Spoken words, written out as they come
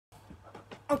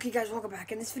Okay guys, welcome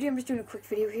back. In this video, I'm just doing a quick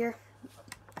video here.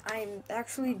 I'm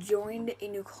actually joined a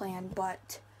new clan,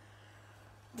 but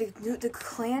the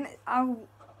clan, I'll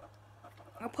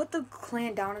put the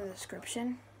clan down in the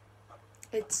description.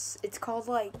 It's called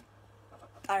like,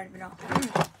 I don't even know. I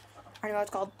don't know what it's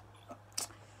called.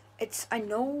 I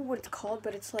know what it's called,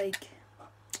 but it's like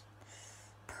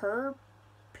pure,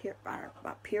 I don't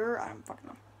know, pure, I don't fucking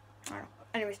know. I don't know.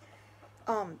 Anyways,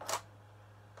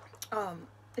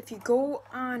 if you go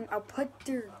on, I'll put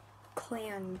their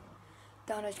clan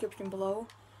down in the description below.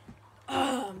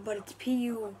 But it's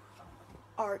Pure.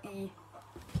 So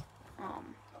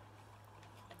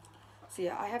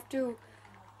yeah,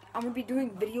 I'm gonna be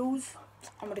doing videos.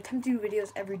 I'm gonna attempt to do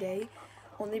videos every day,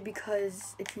 only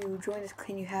because if you join this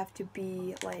clan, you have to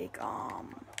be like,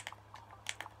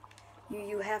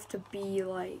 you have to be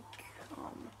like,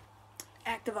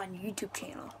 active on YouTube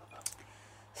channel.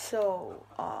 So,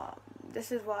 this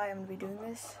is why I'm going to be doing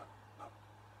this.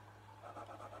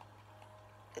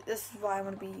 This is why I'm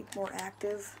going to be more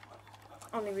active.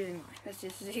 Only reason why. That's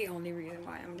just the only reason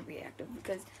why I'm going to be active.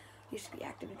 Because you should be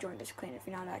active to join this clan. If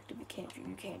you're not active, you can't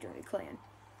join the clan.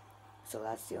 So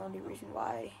that's the only reason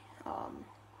why. I'm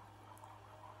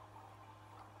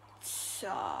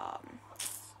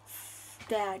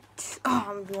going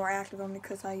to be more active only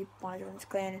because I want to join this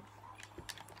clan.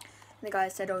 And the guy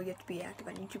said, "Oh, you have to be active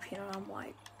on YouTube channel." And I'm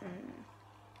like,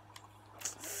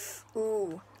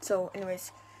 ooh. So,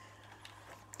 anyways,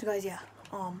 so guys, yeah.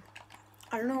 I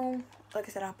don't know. Like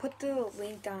I said, I'll put the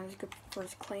link down in the description for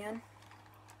his clan.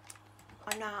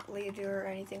 I'm not leader or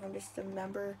anything. I'm just a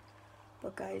member.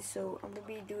 But guys, so I'm gonna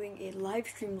be doing a live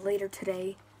stream later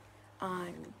today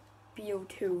on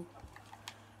BO2.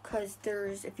 Cause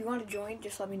if you want to join,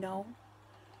 just let me know.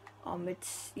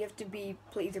 You have to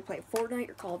either play Fortnite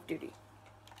or Call of Duty.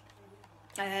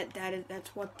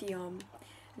 That's what the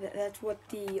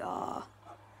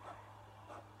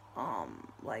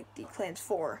like the clan's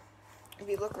for. If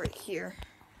you look right here,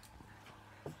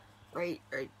 right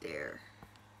there.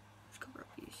 Let's cover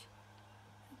up these.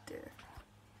 Right there.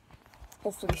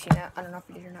 Hopefully you see that. I don't know if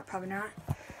you did or not. Probably not.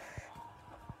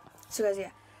 So guys, yeah.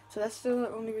 So that's the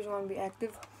only reason why I'm gonna be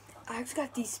active. I actually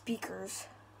got these speakers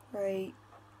right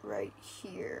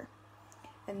here,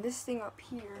 and this thing up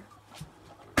here,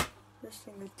 this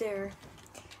thing right there,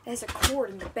 it has a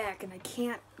cord in the back, and I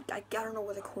don't know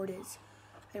what the cord is.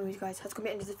 Anyways guys, let's go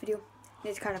get into this video.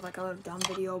 It's kind of like a little dumb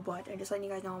video, but I'm just letting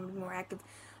you guys know I'm gonna be more active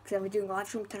because I'm doing a live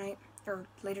stream tonight or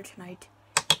later tonight.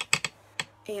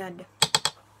 And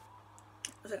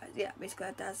so guys, yeah,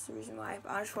 basically that's the reason why.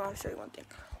 I just want to show you one thing.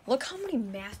 Look how many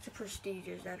master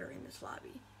prestiges that are in this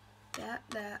lobby. That,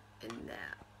 and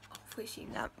that. Hopefully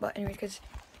seen that. But anyways,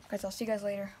 guys, I'll see you guys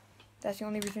later. That's the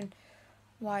only reason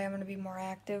why I'm gonna be more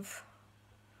active.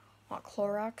 Want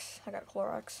Clorox? I got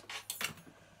Clorox.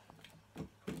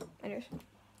 Anyways,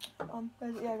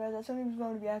 guys, yeah, guys, that's the only reason why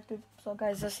I'm gonna be active. So,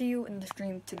 guys, I'll see you in the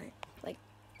stream tonight. Like,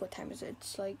 what time is it?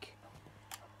 It's like,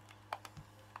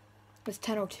 it's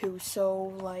 10:02.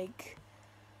 So, like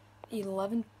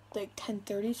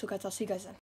 10:30. So, guys, I'll see you guys then.